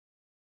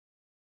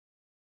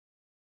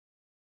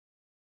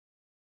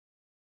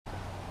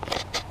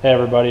Hey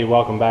everybody,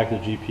 welcome back to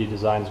GP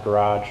Designs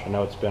Garage. I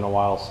know it's been a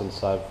while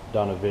since I've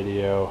done a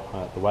video.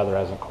 The weather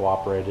hasn't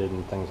cooperated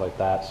and things like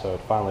that, so it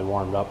finally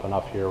warmed up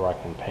enough here where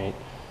I can paint.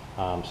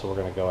 So we're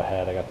going to go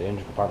ahead. I got the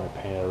engine compartment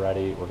painted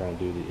already. We're going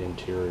to do the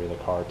interior of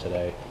the car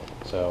today.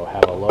 So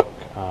have a look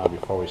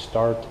before we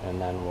start, and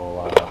then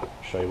we'll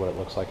show you what it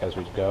looks like as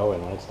we go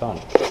and when it's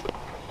done.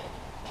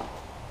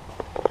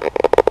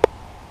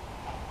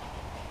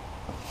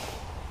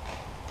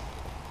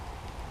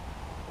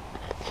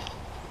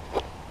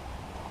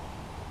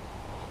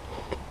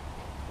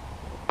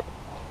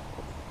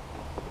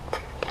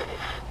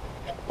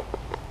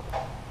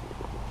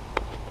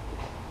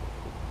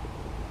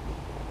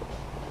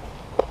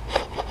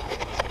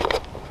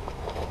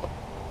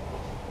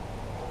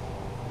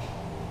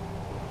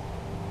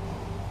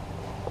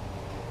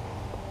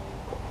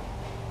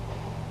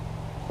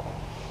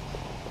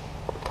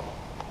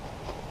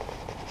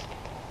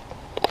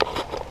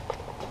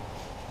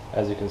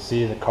 As you can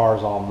see, the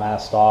car's all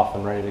masked off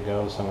and ready to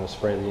go, so I'm going to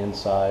spray the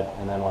inside,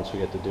 and then once we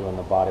get to doing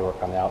the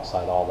bodywork on the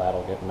outside, all that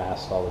will get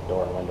masked, all the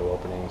door and window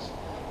openings.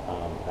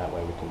 That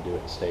way we can do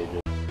it in stages.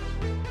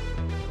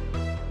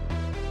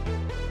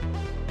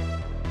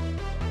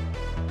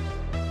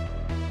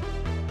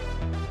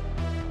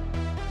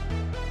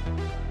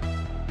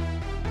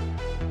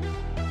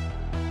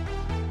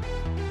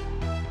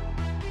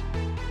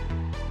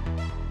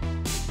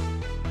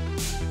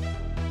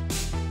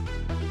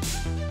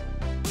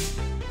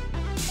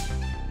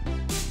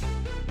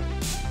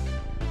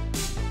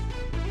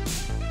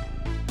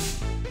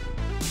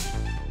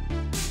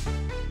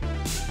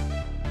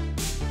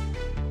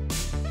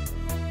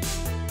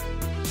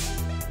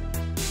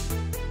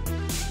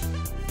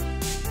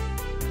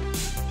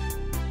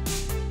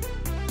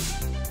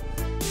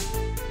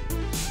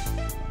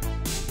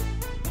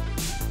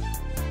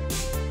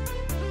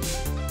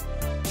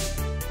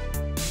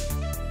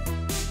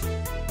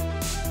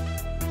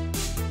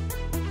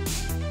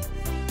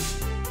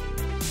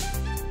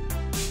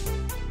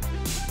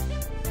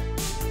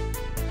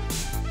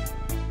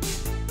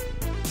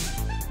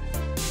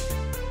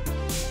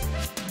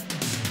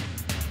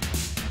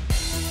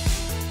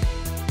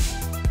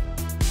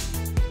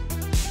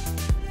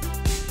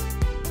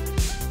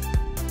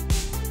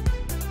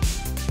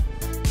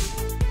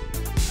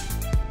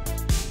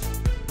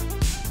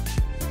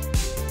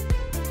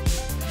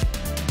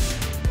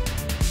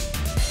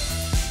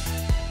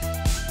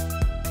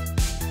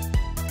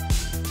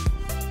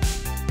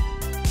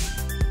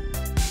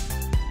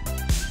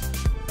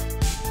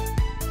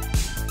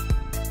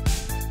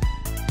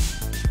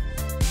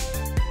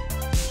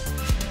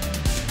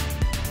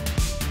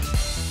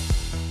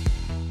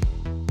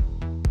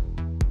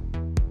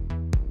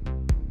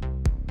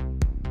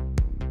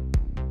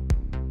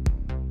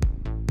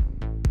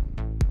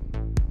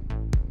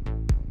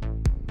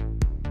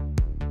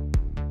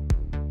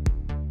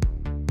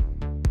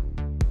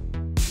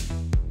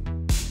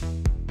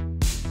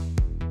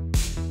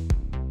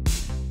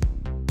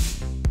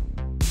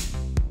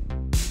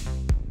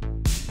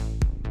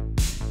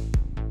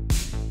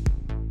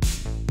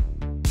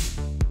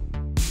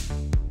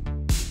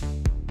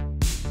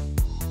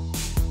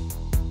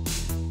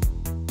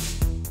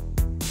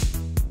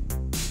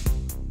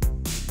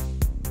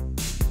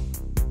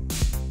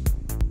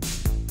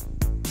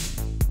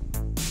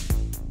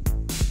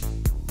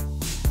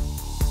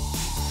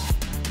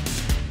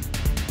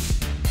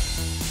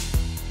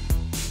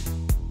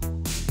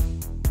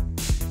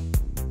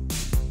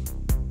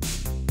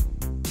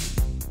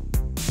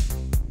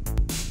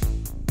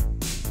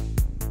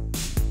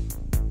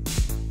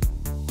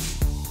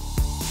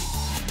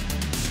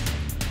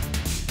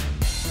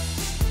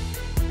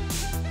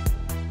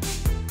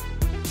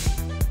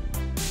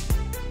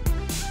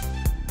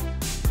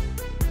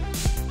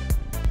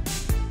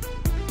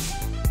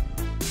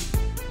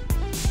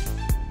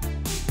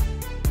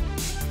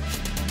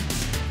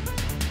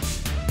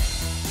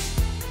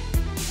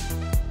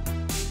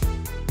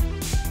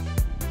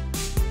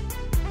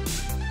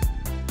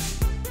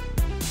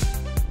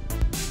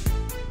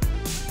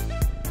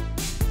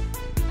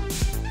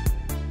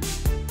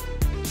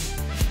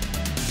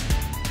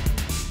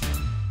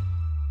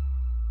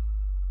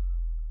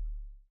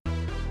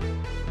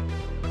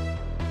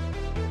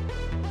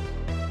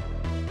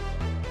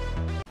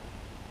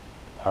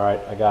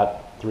 Alright, I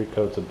got 3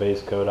 coats of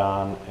base coat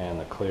on and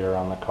the clear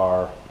on the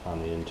car on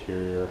the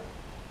interior,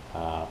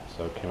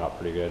 so it came out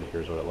pretty good.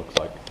 Here's what it looks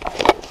like.